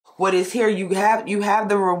what is here. You have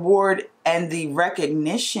the reward and the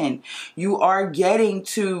recognition. You are getting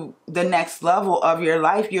to the next level of your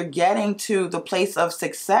life. You're getting to the place of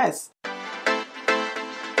success.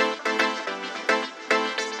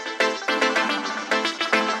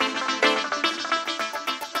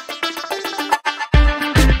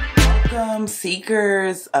 Welcome,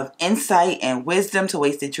 seekers of insight and wisdom, to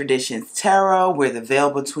Wasted Traditions Tarot, where the veil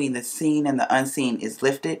between the seen and the unseen is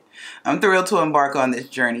lifted. I'm thrilled to embark on this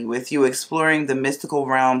journey with you, exploring the mystical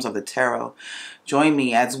realms of the tarot. Join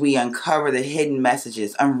me as we uncover the hidden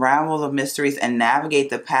messages, unravel the mysteries, and navigate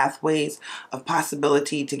the pathways of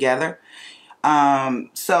possibility together.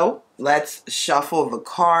 So let's shuffle the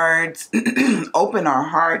cards, open our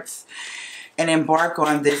hearts, and embark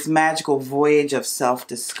on this magical voyage of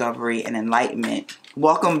self-discovery and enlightenment.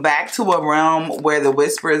 Welcome back to a realm where the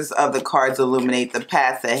whispers of the cards illuminate the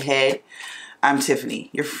path ahead. I'm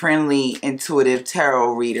Tiffany, your friendly, intuitive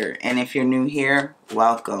tarot reader. And if you're new here,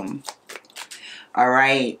 welcome. All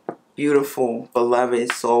right, beautiful,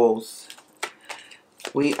 beloved souls.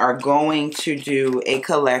 We are going to do a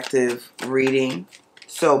collective reading.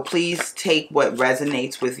 So please take what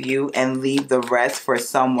resonates with you and leave the rest for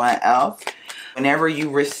someone else. Whenever you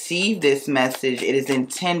receive this message, it is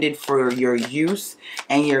intended for your use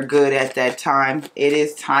and your good at that time. It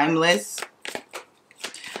is timeless.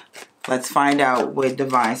 Let's find out what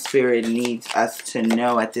Divine Spirit needs us to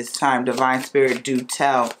know at this time. Divine Spirit, do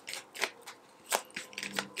tell.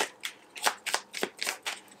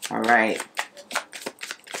 All right.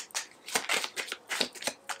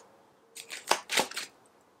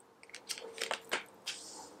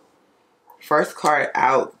 First card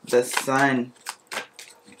out, the Sun.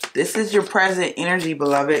 This is your present energy,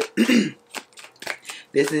 beloved.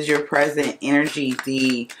 This is your present energy,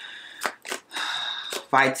 the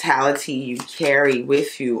vitality you carry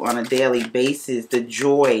with you on a daily basis, the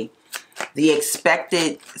joy, the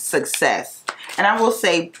expected success. And I will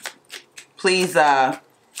say, please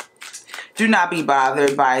do not be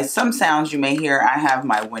bothered by some sounds you may hear. I have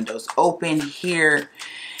my windows open here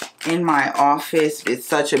in my office. It's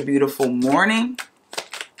such a beautiful morning.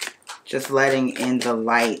 Just letting in the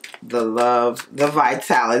light, the love, the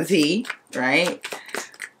vitality, right?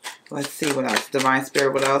 Let's see what else. Divine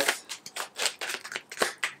Spirit, what else?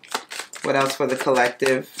 What else for the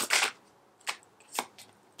collective?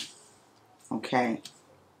 Okay.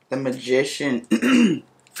 The Magician.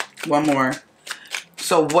 One more.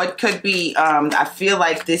 So what could be, I feel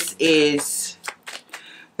like this is,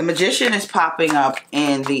 the Magician is popping up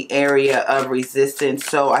in the area of resistance.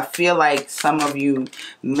 So I feel like some of you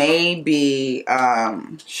may be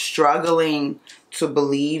struggling to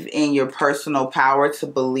believe in your personal power, to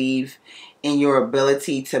believe in your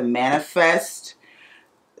ability to manifest.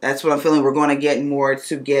 That's what I'm feeling. We're going to get more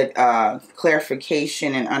to get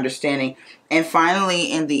clarification and understanding. And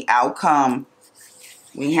finally, in the outcome,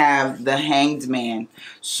 we have the Hanged Man.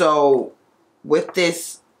 So with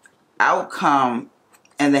this outcome,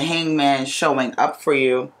 and the Hangman showing up for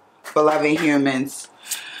you, beloved humans,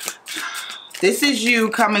 this is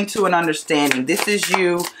you coming to an understanding. This is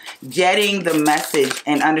you getting the message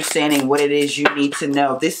and understanding what it is you need to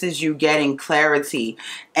know. This is you getting clarity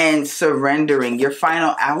and surrendering. Your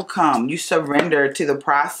final outcome, you surrender to the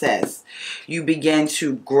process. You begin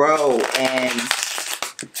to grow and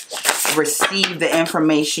receive the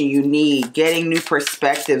information you need, getting new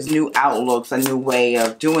perspectives, new outlooks, a new way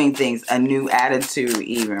of doing things, a new attitude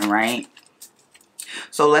even, right?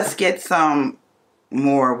 So let's get some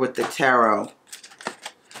more with the tarot.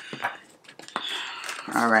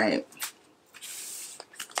 All right.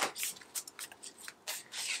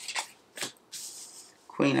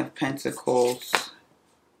 Queen of Pentacles,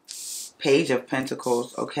 Page of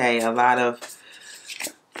Pentacles. Okay, a lot of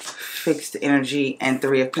fixed energy, and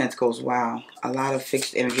Three of Pentacles. Wow, a lot of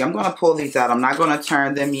fixed energy. I'm going to pull these out. I'm not going to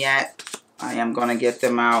turn them yet. I am going to get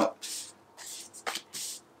them out.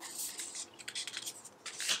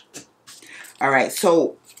 All right,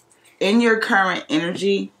 so in your current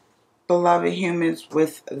energy, beloved humans,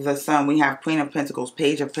 with the Sun, we have Queen of Pentacles,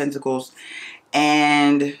 Page of Pentacles,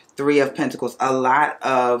 and Three of Pentacles. A lot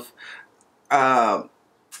of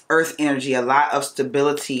earth energy, a lot of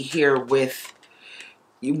stability here with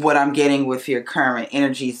what I'm getting with your current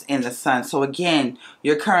energies in the Sun. So again,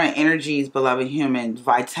 your current energies, beloved human,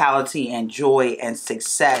 vitality and joy and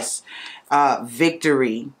success,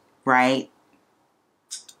 victory, right?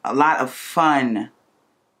 A lot of fun.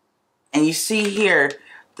 And you see here,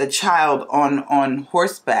 the child on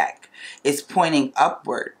horseback is pointing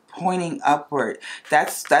upward. Pointing upward.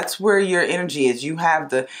 That's where your energy is. You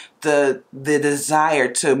have the desire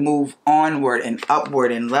to move onward and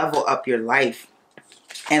upward and level up your life.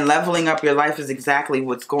 And leveling up your life is exactly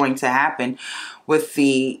what's going to happen with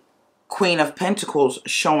the Queen of Pentacles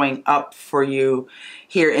showing up for you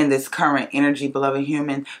here in this current energy, beloved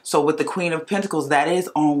human. So with the Queen of Pentacles, that is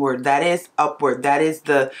onward, that is upward, that is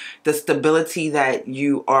the stability that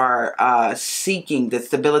you are seeking, the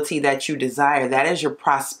stability that you desire. That is your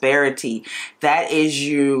prosperity. That is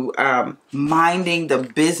you minding the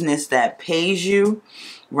business that pays you,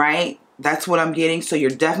 right? That's what I'm getting. So you're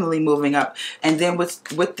definitely moving up. And then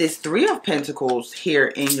with this Three of Pentacles here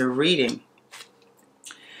in your reading,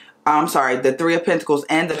 I'm sorry, the Three of Pentacles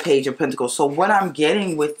and the Page of Pentacles. So what I'm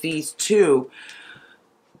getting with these two,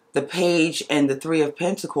 the Page and the Three of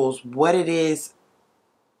Pentacles, what it is,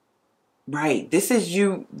 right, this is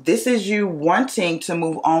you wanting to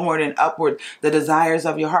move onward and upward, the desires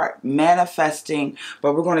of your heart, manifesting.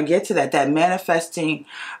 But we're going to get to that manifesting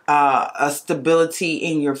a stability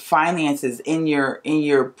in your finances, in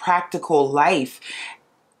your practical life.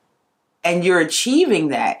 And you're achieving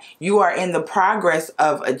that. You are in the progress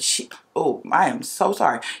of oh, I am so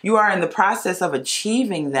sorry. You are in the process of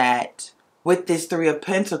achieving that with this Three of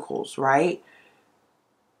Pentacles, right?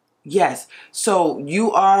 Yes. So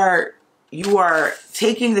you are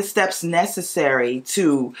taking the steps necessary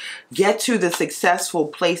to get to the successful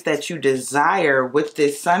place that you desire with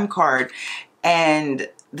this Sun card, and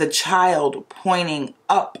the child pointing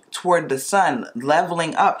up toward the sun,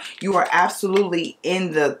 leveling up. You are absolutely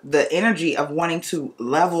in the energy of wanting to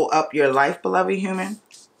level up your life, beloved human,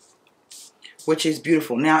 which is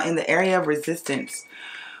beautiful. Now, in the area of resistance,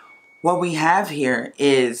 what we have here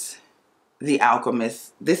is the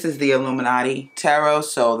Alchemist. This is the Illuminati tarot,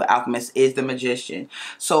 so the Alchemist is the magician.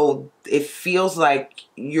 So it feels like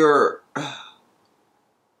you're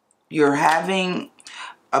having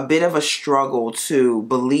a bit of a struggle to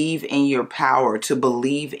believe in your power, to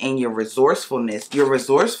believe in your resourcefulness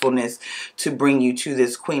to bring you to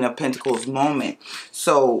this Queen of Pentacles moment.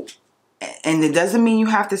 So, and it doesn't mean you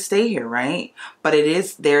have to stay here, right? But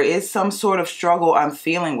there is some sort of struggle I'm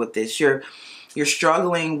feeling with this. You're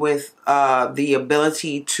struggling with the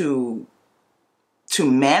ability to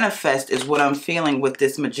manifest is what I'm feeling with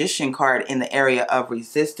this Magician card in the area of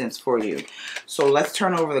resistance for you. So let's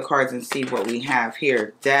turn over the cards and see what we have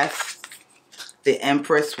here. Death, the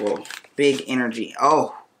Empress, well, big energy.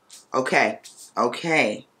 Oh, okay.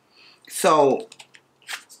 Okay. So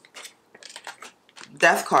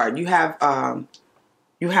Death card, you have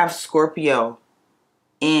Scorpio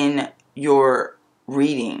in your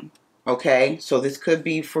reading. Okay? So this could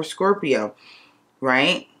be for Scorpio,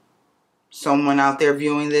 right? Someone out there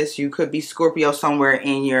viewing this, you could be Scorpio somewhere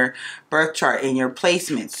in your birth chart, in your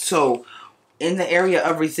placements. So in the area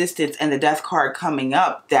of resistance and the Death card coming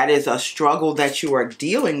up, that is a struggle that you are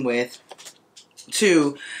dealing with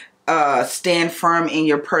to stand firm in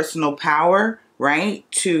your personal power, right?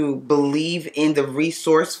 To believe in the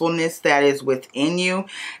resourcefulness that is within you.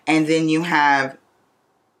 And then you have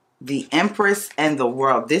the Empress and the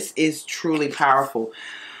World. This is truly powerful.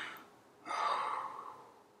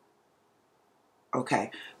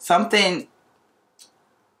 Okay,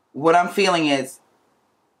 what I'm feeling is,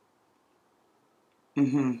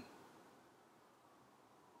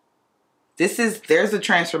 there's a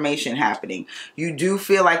transformation happening. You do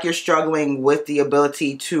feel like you're struggling with the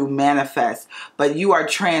ability to manifest, but you are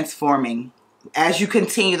transforming as you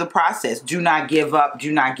continue the process. Do not give up,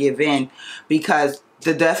 do not give in, because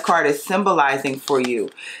the Death card is symbolizing for you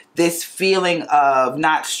this feeling of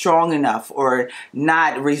not strong enough or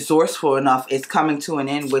not resourceful enough is coming to an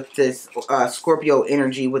end with this Scorpio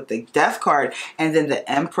energy with the Death card, and then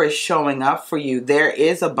the Empress showing up for you. There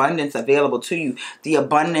is abundance available to you. The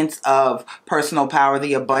abundance of personal power,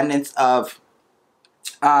 the abundance of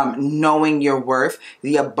knowing your worth,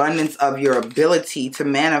 the abundance of your ability to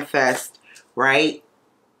manifest, right?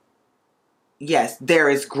 Yes, there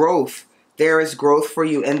is growth. There is growth for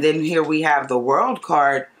you. And then here we have the World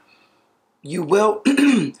card. You will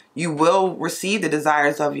you will receive the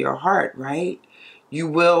desires of your heart, right? You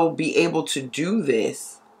will be able to do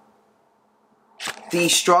this. The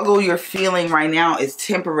struggle you're feeling right now is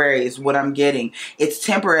temporary, is what I'm getting. It's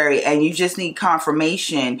temporary, and you just need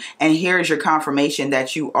confirmation. And here's your confirmation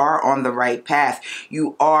that you are on the right path.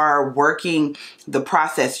 You are working the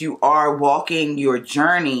process. You are walking your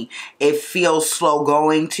journey. It feels slow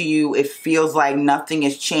going to you. It feels like nothing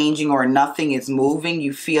is changing or nothing is moving.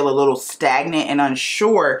 You feel a little stagnant and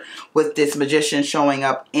unsure with this Magician showing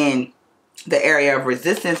up in the area of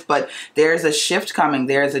resistance, but there's a shift coming.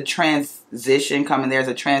 There's a transition coming. There's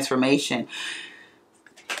a transformation,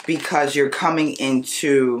 because you're coming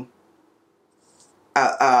into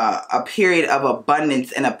a period of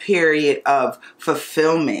abundance and a period of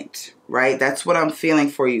fulfillment, right? That's what I'm feeling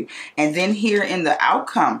for you. And then here in the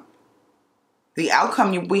outcome, we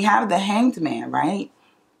have the Hanged Man, right?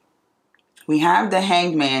 We have the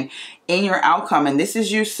Hanged Man in your outcome, and this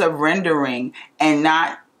is you surrendering and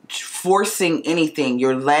not forcing anything.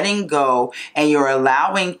 You're letting go and you're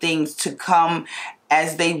allowing things to come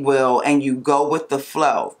as they will, and you go with the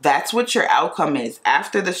flow. That's what your outcome is.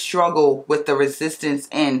 After the struggle with the resistance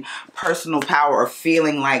in personal power, or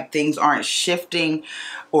feeling like things aren't shifting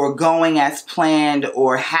or going as planned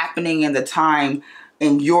or happening in the time,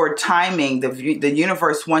 in your timing, the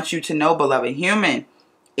universe wants you to know, beloved human,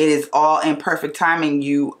 it is all in perfect timing.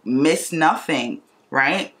 You miss nothing,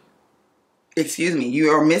 right? Excuse me. You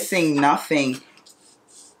are missing nothing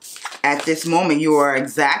at this moment. You are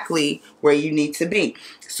exactly where you need to be.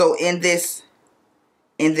 So in this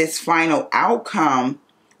final outcome,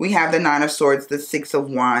 we have the Nine of Swords, the Six of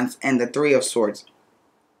Wands, and the Three of Swords.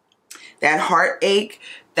 That heartache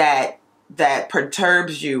that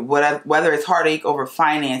perturbs you, whether it's heartache over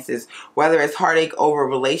finances, whether it's heartache over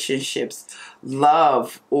relationships,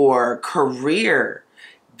 love, or career,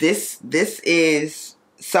 this is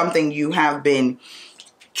something you have been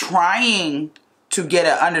trying to get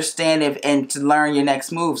an understanding and to learn your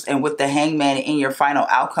next moves. And with the Hangman in your final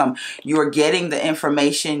outcome, you are getting the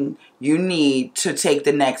information you need to take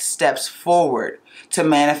the next steps forward to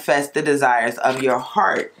manifest the desires of your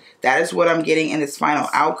heart. That is what I'm getting in this final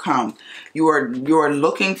outcome. You are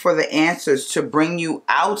looking for the answers to bring you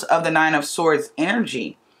out of the Nine of Swords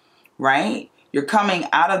energy, right? You're coming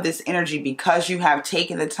out of this energy because you have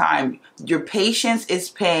taken the time. Your patience is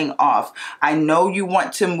paying off. I know you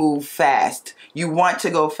want to move fast. You want to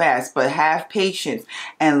go fast, but have patience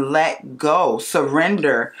and let go.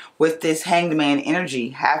 Surrender with this Hanged Man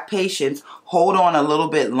energy. Have patience. Hold on a little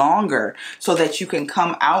bit longer so that you can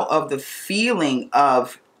come out of the feeling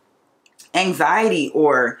of anxiety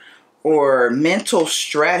or mental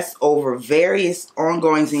stress over various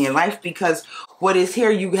ongoings in your life, because what is here,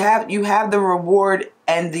 you have the reward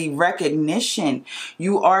and the recognition.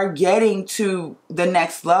 You are getting to the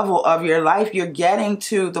next level of your life. You're getting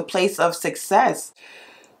to the place of success,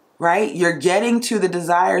 right? You're getting to the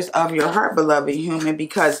desires of your heart, beloved human,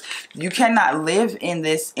 because you cannot live in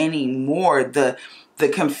this anymore. The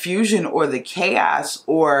confusion or the chaos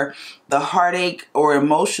or the heartache or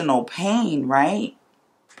emotional pain, right?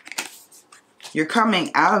 You're coming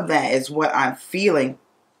out of that is what I'm feeling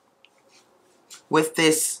with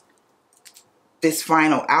this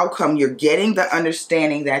final outcome. You're getting the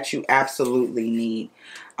understanding that you absolutely need.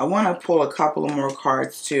 I want to pull a couple of more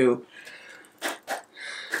cards to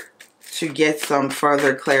get some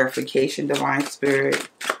further clarification, Divine Spirit.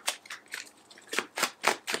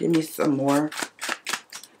 Give me some more.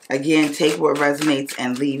 Again, take what resonates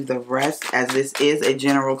and leave the rest, as this is a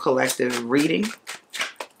general collective reading.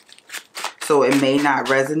 So it may not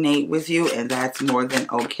resonate with you, and that's more than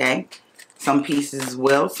okay. Some pieces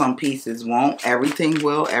will, some pieces won't. Everything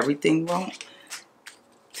will, everything won't.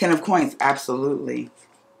 Ten of Coins, absolutely.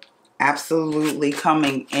 Absolutely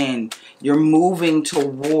coming in. You're moving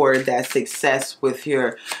toward that success with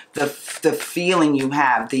the feeling you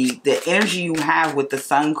have, the energy you have with the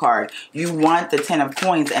Sun card. You want the Ten of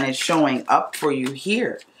Coins, and it's showing up for you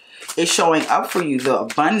here. It's showing up for you. The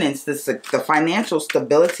abundance, the financial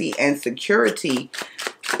stability and security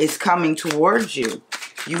is coming towards you.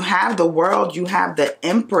 You have the World, you have the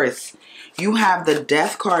Empress, you have the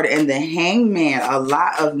Death card and the Hangman. A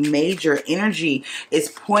lot of major energy is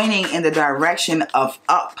pointing in the direction of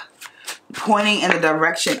up, pointing in the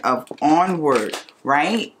direction of onward,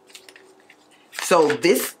 right? So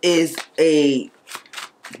this is a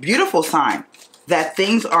beautiful sign that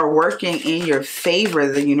things are working in your favor.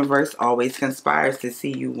 The universe always conspires to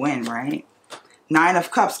see you win, right? Nine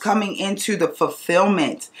of Cups, coming into the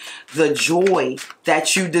fulfillment, the joy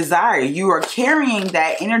that you desire. You are carrying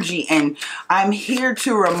that energy, and I'm here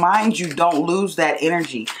to remind you, don't lose that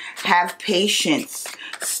energy. Have patience.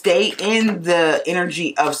 Stay in the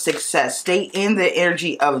energy of success. Stay in the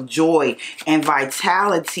energy of joy and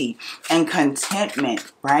vitality and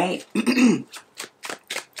contentment, right?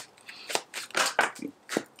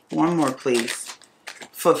 One more, please.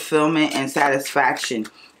 Fulfillment and satisfaction.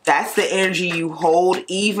 That's the energy you hold,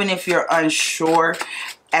 even if you're unsure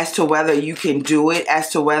as to whether you can do it, as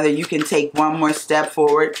to whether you can take one more step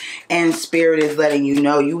forward. And Spirit is letting you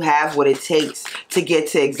know you have what it takes to get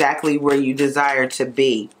to exactly where you desire to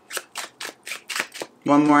be.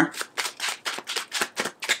 One more.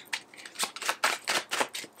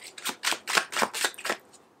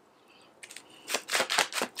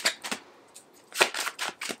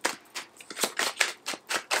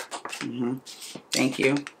 Thank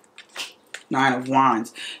you. Nine of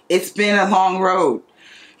Wands. It's been a long road.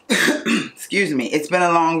 Excuse me. It's been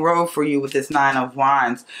a long road for you with this Nine of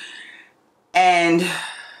Wands. And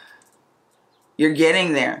you're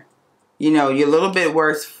getting there. You know, you're a little bit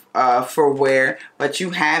worse for wear, but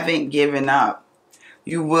you haven't given up.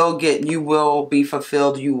 You will be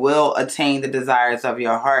fulfilled. You will attain the desires of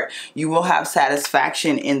your heart. You will have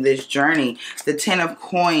satisfaction in this journey. The Ten of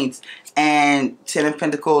Coins and Ten of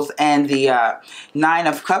Pentacles and the Nine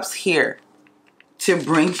of Cups here to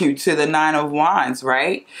bring you to the Nine of Wands,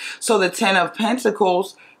 right? So the Ten of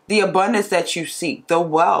Pentacles, the abundance that you seek, the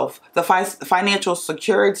wealth, the financial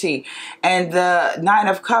security, and the Nine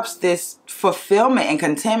of Cups, this fulfillment and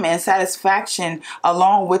contentment and satisfaction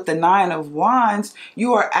along with the Nine of Wands,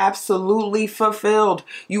 you are absolutely fulfilled.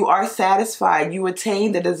 You are satisfied. You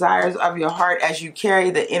attain the desires of your heart as you carry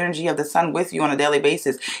the energy of the sun with you on a daily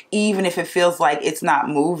basis, even if it feels like it's not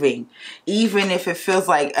moving. Even if it feels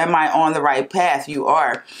like, am I on the right path? You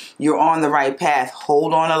are. You're on the right path.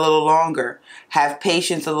 Hold on a little longer. Have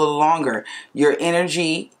patience a little longer. Your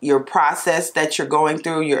energy, your process that you're going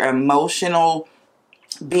through, your emotional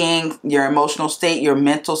being, your emotional state, your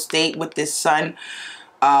mental state with this sun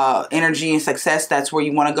energy and success, that's where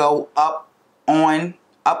you want to go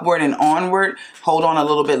upward and onward. Hold on a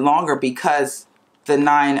little bit longer, because the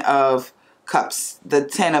Nine of Cups, the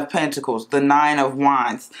Ten of Pentacles, the Nine of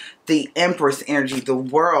Wands, the Empress energy, the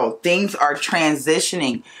world, things are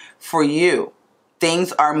transitioning for you.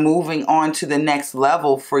 Things are moving on to the next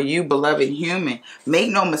level for you, beloved human.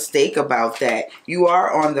 Make no mistake about that. You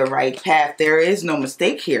are on the right path. There is no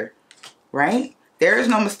mistake here, right? There is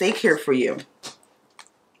no mistake here for you.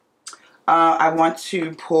 I want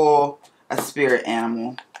to pull a spirit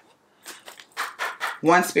animal.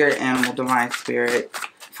 One spirit animal, divine spirit,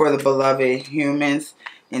 for the beloved humans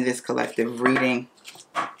in this collective reading.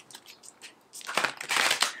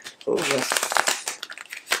 Oh, let's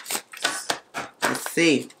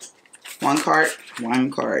see. One card,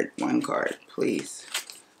 please.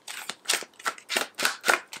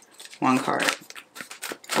 One card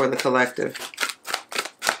for the collective.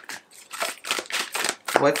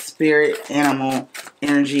 What spirit animal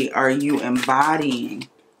energy are you embodying?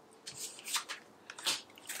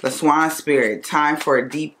 The Swan Spirit, time for a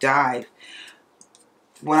deep dive.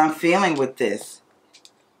 What I'm feeling with this,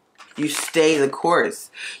 you stay the course.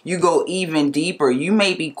 You go even deeper. You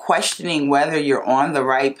may be questioning whether you're on the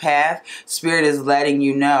right path. Spirit is letting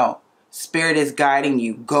you know. Spirit is guiding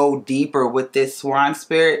you. Go deeper with this Swan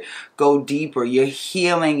Spirit. Go deeper. Your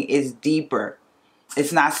healing is deeper.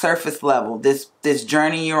 It's not surface level. This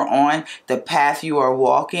journey you're on, the path you are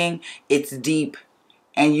walking, it's deep.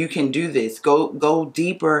 And you can do this. Go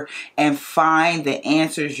deeper and find the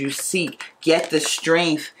answers you seek. Get the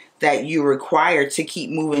strength that you require to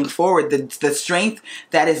keep moving forward. The strength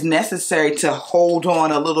that is necessary to hold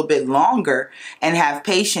on a little bit longer and have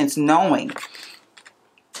patience, knowing.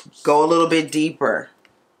 Go a little bit deeper.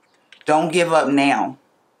 Don't give up now.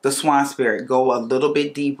 The Swan Spirit, go a little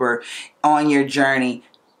bit deeper on your journey.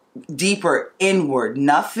 Deeper inward.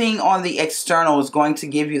 Nothing on the external is going to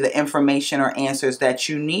give you the information or answers that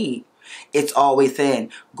you need. It's all within.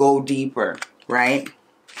 Go deeper, right?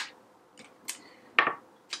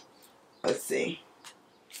 Let's see.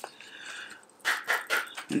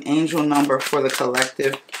 An angel number for the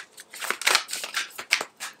collective.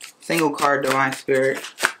 Single card, divine spirit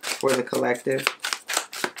for the collective.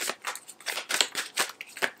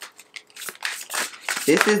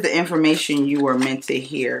 This is the information you are meant to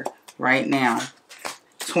hear right now.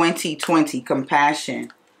 2020,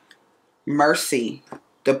 compassion, mercy,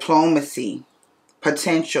 diplomacy,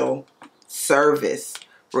 potential, service,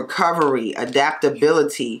 recovery,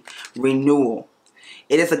 adaptability, renewal.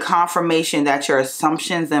 It is a confirmation that your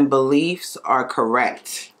assumptions and beliefs are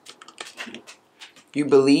correct. You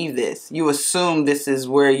believe this. You assume this is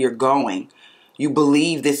where you're going. You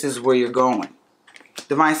believe this is where you're going.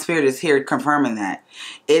 Divine Spirit is here confirming that.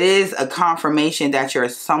 It is a confirmation that your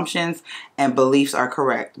assumptions and beliefs are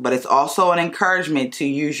correct. But it's also an encouragement to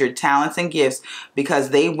use your talents and gifts, because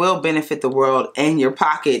they will benefit the world and your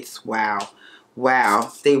pockets. Wow.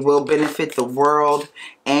 Wow. They will benefit the world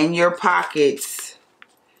and your pockets.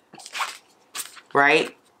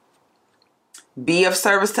 Right? Be of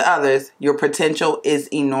service to others. Your potential is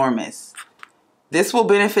enormous. This will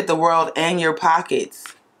benefit the world and your pockets.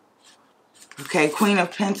 Okay, Queen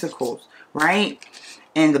of Pentacles, right?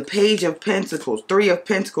 And the Page of Pentacles, Three of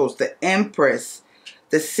Pentacles, the Empress,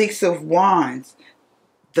 the Six of Wands,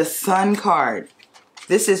 the Sun card.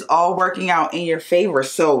 This is all working out in your favor.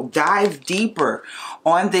 So dive deeper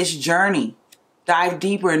on this journey. Dive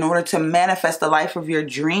deeper in order to manifest the life of your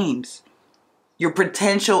dreams. Your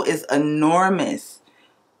potential is enormous.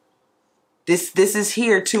 This is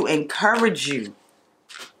here to encourage you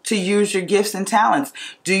to use your gifts and talents.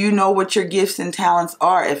 Do you know what your gifts and talents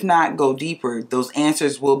are? If not, go deeper. Those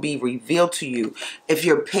answers will be revealed to you. If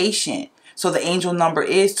you're patient, so the angel number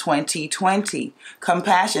is 2020.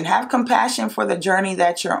 Compassion. Have compassion for the journey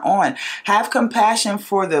that you're on. Have compassion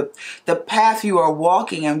for the path you are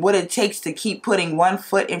walking and what it takes to keep putting one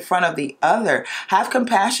foot in front of the other. Have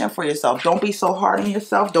compassion for yourself. Don't be so hard on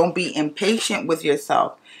yourself. Don't be impatient with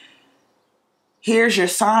yourself. Here's your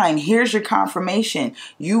sign. Here's your confirmation.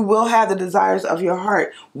 You will have the desires of your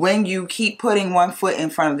heart when you keep putting one foot in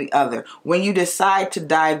front of the other. When you decide to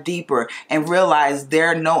dive deeper and realize there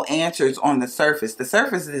are no answers on the surface. The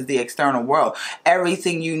surface is the external world.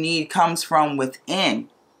 Everything you need comes from within.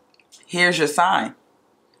 Here's your sign.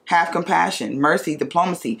 Have compassion, mercy,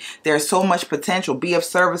 diplomacy. There's so much potential. Be of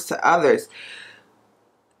service to others.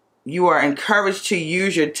 You are encouraged to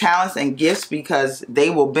use your talents and gifts because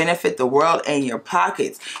they will benefit the world and your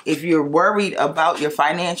pockets. If you're worried about your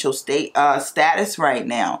financial status right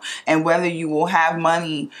now and whether you will have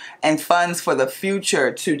money and funds for the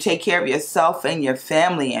future to take care of yourself and your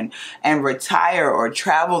family and retire or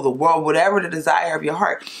travel the world, whatever the desire of your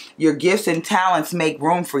heart, your gifts and talents make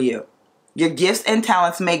room for you. Your gifts and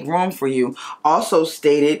talents make room for you. Also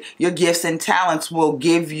stated, your gifts and talents will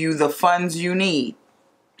give you the funds you need.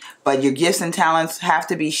 But your gifts and talents have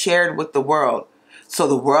to be shared with the world so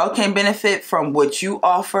the world can benefit from what you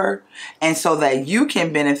offer and so that you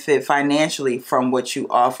can benefit financially from what you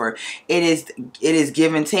offer. It is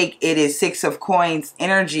give and take. It is Six of Coins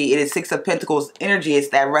energy. It is Six of Pentacles energy. It's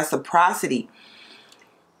that reciprocity.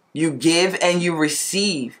 You give and you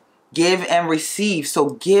receive. Give and receive.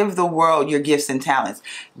 So give the world your gifts and talents.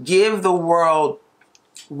 Give the world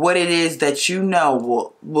what it is that you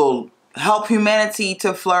know will help humanity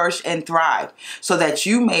to flourish and thrive so that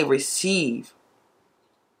you may receive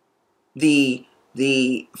the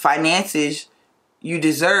finances you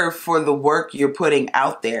deserve for the work you're putting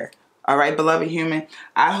out there. All right, beloved human,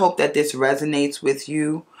 I hope that this resonates with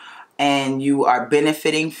you and you are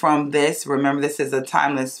benefiting from this. Remember, this is a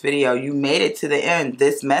timeless video. You made it to the end.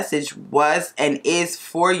 This message was and is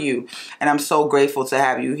for you. And I'm so grateful to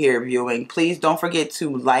have you here viewing. Please don't forget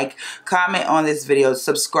to like, comment on this video,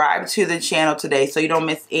 subscribe to the channel today so you don't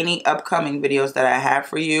miss any upcoming videos that I have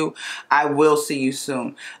for you. I will see you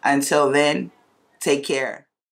soon. Until then, take care.